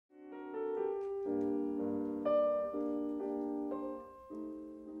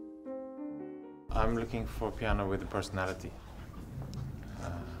I'm looking for a piano with a personality.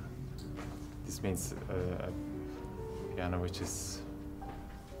 This means a piano which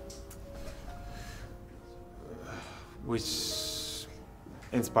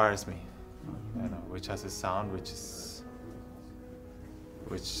inspires me, you know, which has a sound which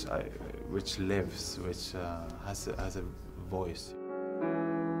lives, which has a voice.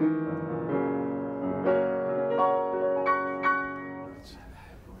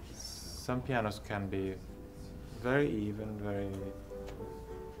 Some pianos can be very even,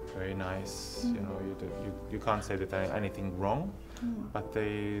 very nice. You know, you can't say that anything wrong, but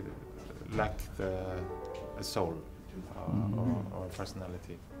they lack a soul or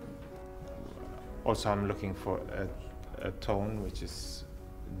personality. Also, I'm looking for a tone which is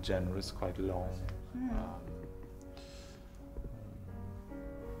generous, quite long,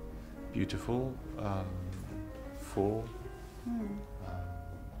 beautiful, full.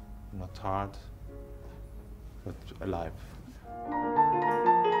 Not hard, but alive.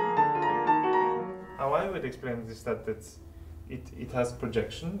 How I would explain it is that it has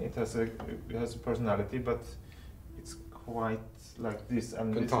projection, it has a personality, but it's quite like this,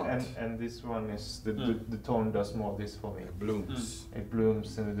 and this one is the tone does more this for me. It blooms. It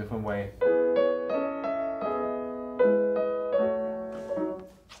blooms in a different way.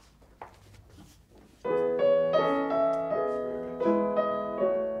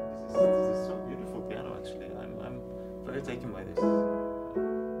 Taken by this.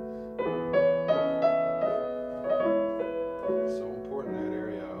 So important, that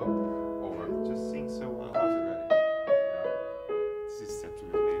area up, over. It just sings so well. Concert ready. Yeah. This is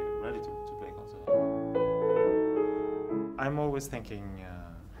absolutely ready to play concert. I'm always thinking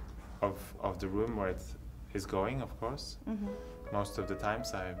of the room where it is going, of course. Most of the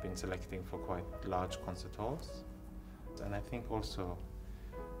times I've been selecting for quite large concert halls. And I think also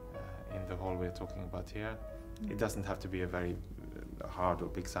in the hall we're talking about here, it doesn't have to be a very hard or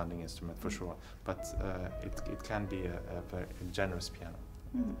big sounding instrument for sure, but it can be a very generous piano.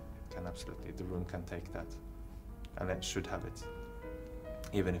 It can absolutely, the room can take that, and it should have it,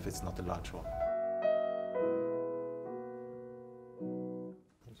 even if it's not a large one.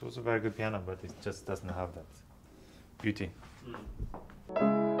 It's also a very good piano, but it just doesn't have that beauty.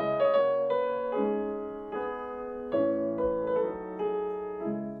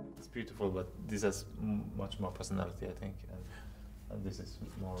 Beautiful, but this has much more personality, I think, and this is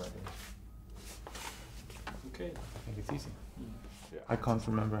more ready. Okay. I think it's easy. Yeah. I can't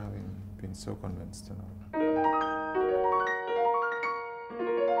remember having been so convinced, you know.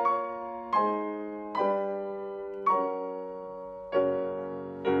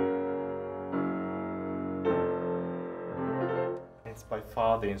 It's by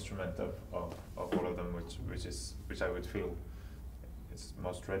far the instrument of all of them which I would feel is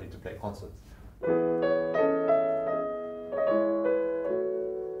most ready to play concert.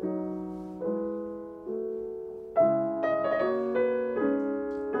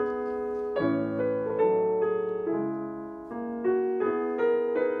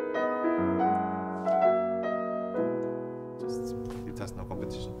 It has no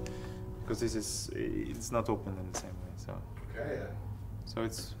competition because it's not open in the same way. So Okay. So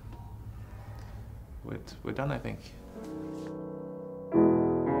we're done, I think.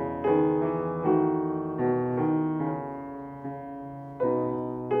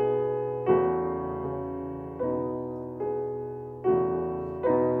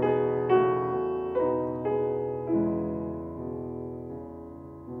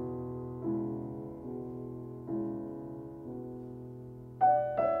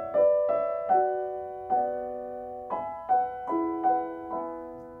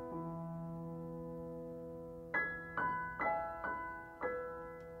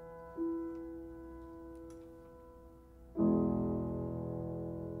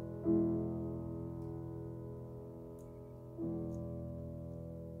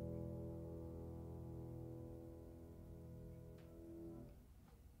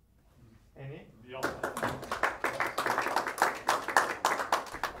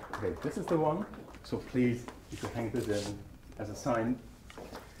 Okay, this is the one, so please, you can hang this in as a sign.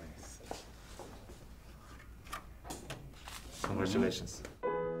 Congratulations.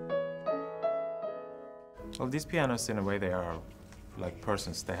 Well, these pianos, in a way, they are like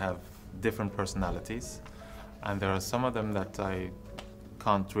persons. They have different personalities, and there are some of them that I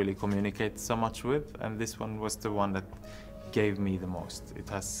can't really communicate so much with, and this one was the one that gave me the most. It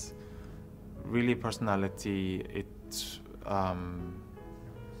has really personality. It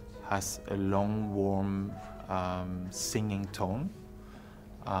has a long, warm, singing tone.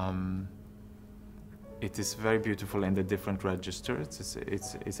 It is very beautiful in the different registers.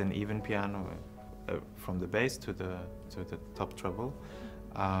 It's an even piano, from the bass to the top treble,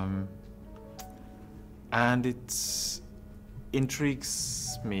 and it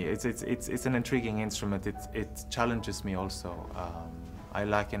intrigues me. It's an intriguing instrument. It challenges me also. I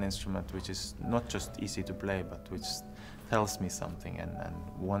like an instrument which is not just easy to play, but which tells me something and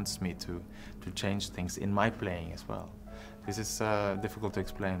wants me to change things in my playing as well. This is difficult to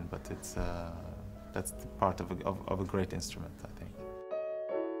explain, but it's that's the part of a great instrument, I think.